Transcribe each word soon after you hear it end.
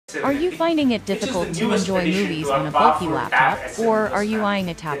Are you finding it which is the difficult to newest enjoy addition movies to on our a bulky powerful Tab laptop, or S7 are Plus you family. eyeing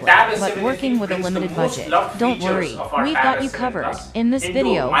a The tablet, Tab but S750 working with a brings the limited most budget? loved Don't features worry, of our we've Tab got you S7 covered. Plus In this into a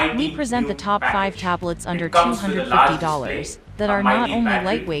video, we mighty present the new top 5 package. tablets under It comes with a large display, $250 that a are not mighty only battery,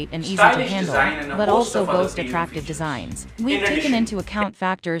 lightweight and easy to stylish handle, design, and a but host also of other boast premium attractive features. designs. In We've taken addition, into account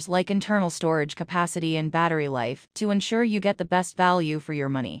factors like internal storage capacity and battery life to ensure you get the best value for your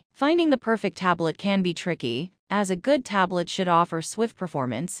money. Finding the perfect tablet can be tricky, as a good tablet should offer swift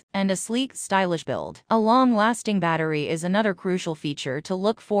performance and a sleek, stylish build. A long-lasting battery is another crucial feature to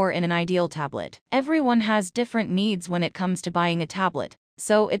look for in an ideal tablet. Everyone has different needs when it comes to buying a tablet,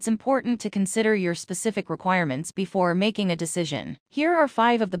 so it's important to consider your specific requirements before making a decision. Here are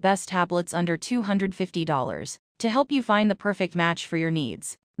 5 of the best tablets under $250 to help you find the perfect match for your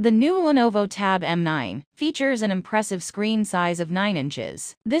needs. The new Lenovo Tab M9 features an impressive screen size of 9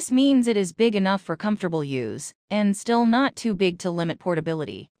 inches. This means it is big enough for comfortable use, and still not too big to limit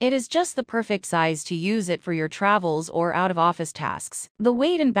portability. It is just the perfect size to use it for your travels or out-of-office tasks. The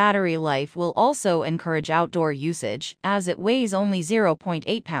weight and battery life will also encourage outdoor usage, as it weighs only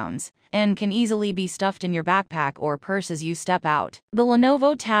 0.8 pounds, and can easily be stuffed in your backpack or purse as you step out. The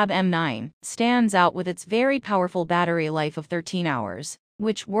Lenovo Tab M9 stands out with its very powerful battery life of 13 hours,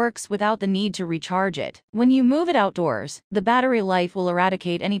 which works without the need to recharge it. When you move it outdoors, the battery life will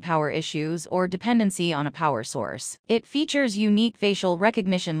eradicate any power issues or dependency on a power source. It features unique facial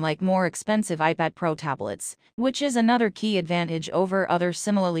recognition like more expensive iPad Pro tablets, which is another key advantage over other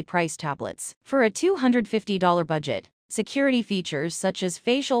similarly priced tablets. For a $250 budget, security features such as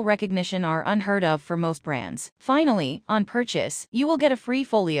facial recognition are unheard of for most brands. Finally, on purchase, you will get a free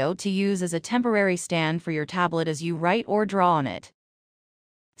folio to use as a temporary stand for your tablet as you write or draw on it.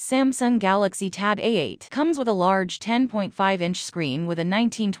 Samsung Galaxy Tab A8 comes with a large 10.5-inch screen with a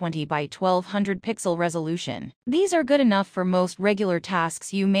 1920 by 1200 pixel resolution. These are good enough for most regular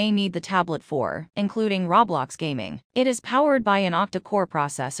tasks you may need the tablet for, including Roblox gaming. It is powered by an octa-core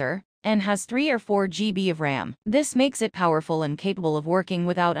processor and has 3 or 4 GB of RAM. This makes it powerful and capable of working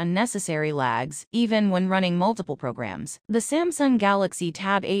without unnecessary lags, even when running multiple programs. The Samsung Galaxy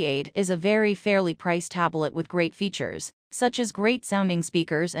Tab A8 is a very fairly priced tablet with great features, such as great sounding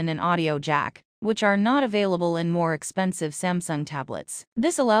speakers and an audio jack, which are not available in more expensive Samsung tablets.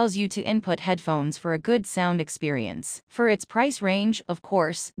 This allows you to input headphones for a good sound experience. For its price range, of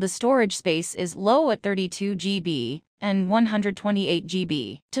course, the storage space is low at 32 GB and 128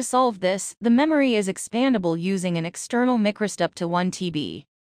 GB. To solve this, the memory is expandable using an external microSD up to 1 TB.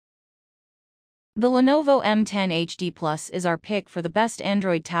 The Lenovo M10 HD Plus is our pick for the best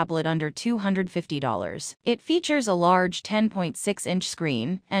Android tablet under $250. It features a large 10.6-inch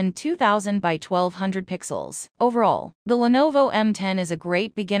screen and 2000 by 1200 pixels. Overall, the Lenovo M10 is a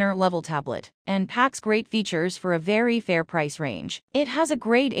great beginner-level tablet and packs great features for a very fair price range. It has a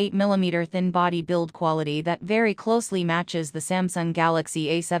great 8mm thin body build quality that very closely matches the Samsung Galaxy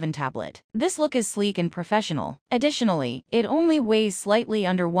A7 tablet. This look is sleek and professional. Additionally, it only weighs slightly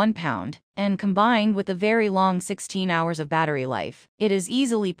under 1 pound, and combined with a very long 16 hours of battery life, it is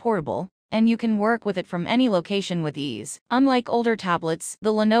easily portable, and you can work with it from any location with ease. Unlike older tablets,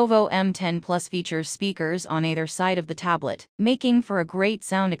 the Lenovo M10 Plus features speakers on either side of the tablet, making for a great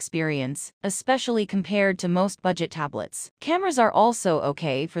sound experience, especially compared to most budget tablets. Cameras are also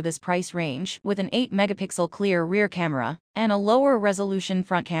okay for this price range, with an 8-megapixel clear rear camera and a lower resolution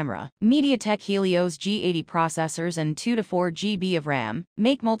front camera. MediaTek Helios G80 processors and 2 to 4 GB of RAM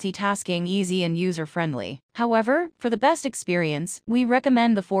make multitasking easy and user-friendly. However, for the best experience, we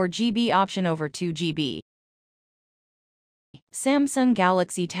recommend the 4 GB option over 2 GB. Samsung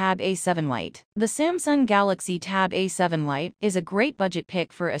Galaxy Tab A7 Lite. The Samsung Galaxy Tab A7 Lite is a great budget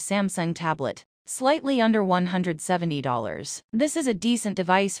pick for a Samsung tablet, slightly under $170. This is a decent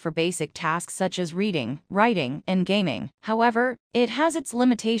device for basic tasks such as reading, writing, and gaming. However, it has its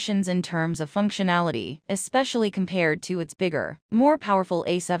limitations in terms of functionality, especially compared to its bigger, more powerful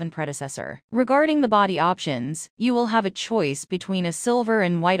A7 predecessor. Regarding the body options, you will have a choice between a silver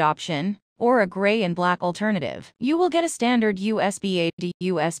and white option, or a gray and black alternative. You will get a standard USB-A to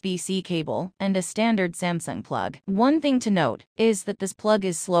USB-C cable and a standard Samsung plug. One thing to note is that this plug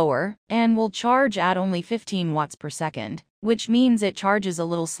is slower and will charge at only 15 watts per second, which means it charges a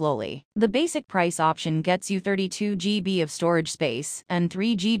little slowly. The basic price option gets you 32 GB of storage space and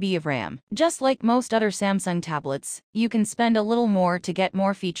 3 GB of RAM. Just like most other Samsung tablets, you can spend a little more to get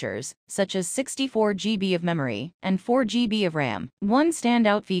more features, such as 64 GB of memory and 4 GB of RAM. One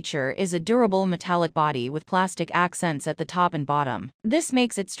standout feature is a durable metallic body with plastic accents at the top and bottom. This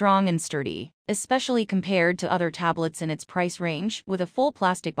makes it strong and sturdy, especially compared to other tablets in its price range with a full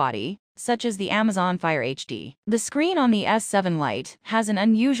plastic body, such as the Amazon Fire HD. The screen on the S7 Lite has an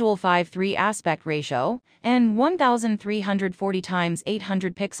unusual 5:3 aspect ratio and 1340 x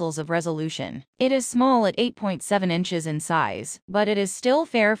 800 pixels of resolution. It is small at 8.7 inches in size, but it is still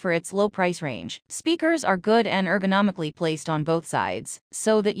fair for its low price range. Speakers are good and ergonomically placed on both sides,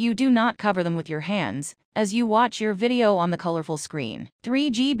 so that you do not cover them with your hands as you watch your video on the colorful screen.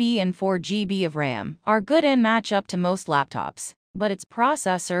 3 GB and 4 GB of RAM are good and match up to most laptops, but its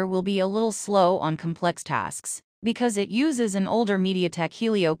processor will be a little slow on complex tasks because it uses an older MediaTek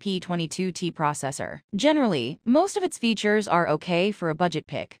Helio P22T processor. Generally, most of its features are okay for a budget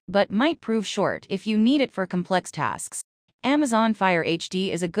pick, but might prove short if you need it for complex tasks. Amazon Fire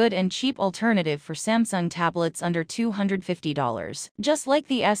HD is a good and cheap alternative for Samsung tablets under $250. Just like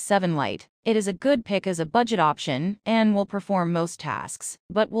the S7 Lite, it is a good pick as a budget option and will perform most tasks,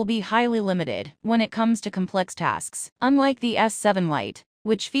 but will be highly limited when it comes to complex tasks. Unlike the S7 Lite,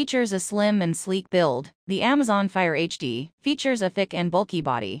 which features a slim and sleek build, the Amazon Fire HD features a thick and bulky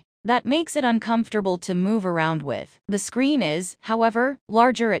body that makes it uncomfortable to move around with. The screen is, however,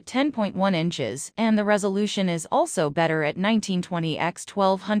 larger at 10.1 inches, and the resolution is also better at 1920 x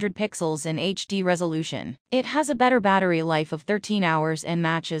 1200 pixels in HD resolution. It has a better battery life of 13 hours and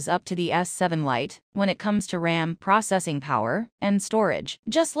matches up to the S7 Lite when it comes to RAM, processing power, and storage.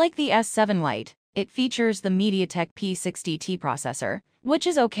 Just like the S7 Lite, it features the MediaTek P60T processor, which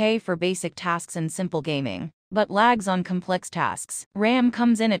is okay for basic tasks and simple gaming, but lags on complex tasks. RAM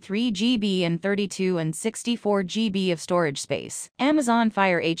comes in at 3 GB and 32 and 64 GB of storage space. Amazon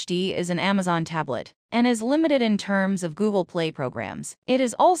Fire HD is an Amazon tablet and is limited in terms of Google Play programs. It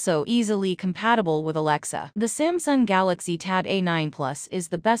is also easily compatible with Alexa. The Samsung Galaxy Tab A9 Plus is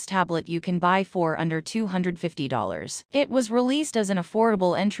the best tablet you can buy for under $250. It was released as an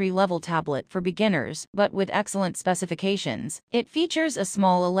affordable entry-level tablet for beginners, but with excellent specifications. It features a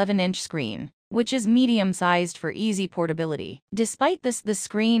small 11-inch screen, which is medium-sized for easy portability. Despite this, the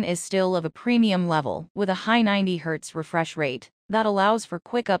screen is still of a premium level, with a high 90 Hz refresh rate that allows for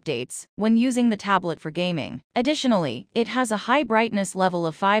quick updates when using the tablet for gaming. Additionally, it has a high brightness level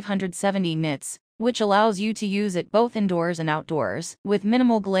of 570 nits, which allows you to use it both indoors and outdoors, with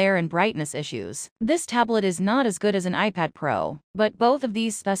minimal glare and brightness issues. This tablet is not as good as an iPad Pro, but both of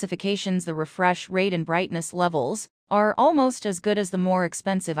these specifications, the refresh rate and brightness levels, are almost as good as the more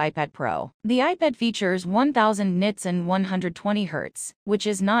expensive iPad Pro. The iPad features 1000 nits and 120 Hz, which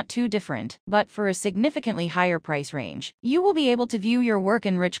is not too different, but for a significantly higher price range. You will be able to view your work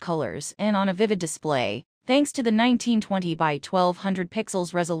in rich colors and on a vivid display, thanks to the 1920 by 1200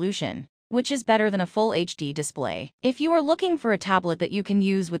 pixels resolution, which is better than a full HD display. If you are looking for a tablet that you can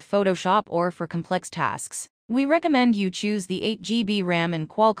use with Photoshop or for complex tasks, we recommend you choose the 8 GB RAM and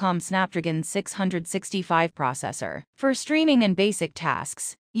Qualcomm Snapdragon 665 processor. For streaming and basic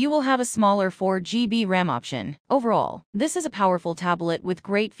tasks, you will have a smaller 4 GB RAM option. Overall, this is a powerful tablet with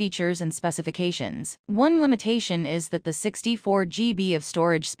great features and specifications. One limitation is that the 64 GB of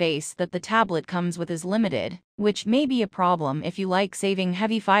storage space that the tablet comes with is limited, which may be a problem if you like saving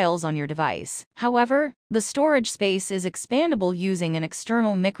heavy files on your device. However, the storage space is expandable using an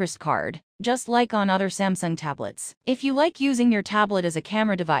external microSD card, just like on other Samsung tablets. If you like using your tablet as a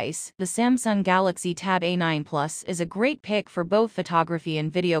camera device, the Samsung Galaxy Tab A9 Plus is a great pick for both photography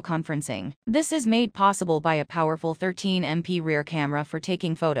and video conferencing. This is made possible by a powerful 13MP rear camera for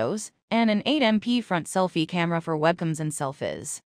taking photos, and an 8MP front selfie camera for webcams and selfies.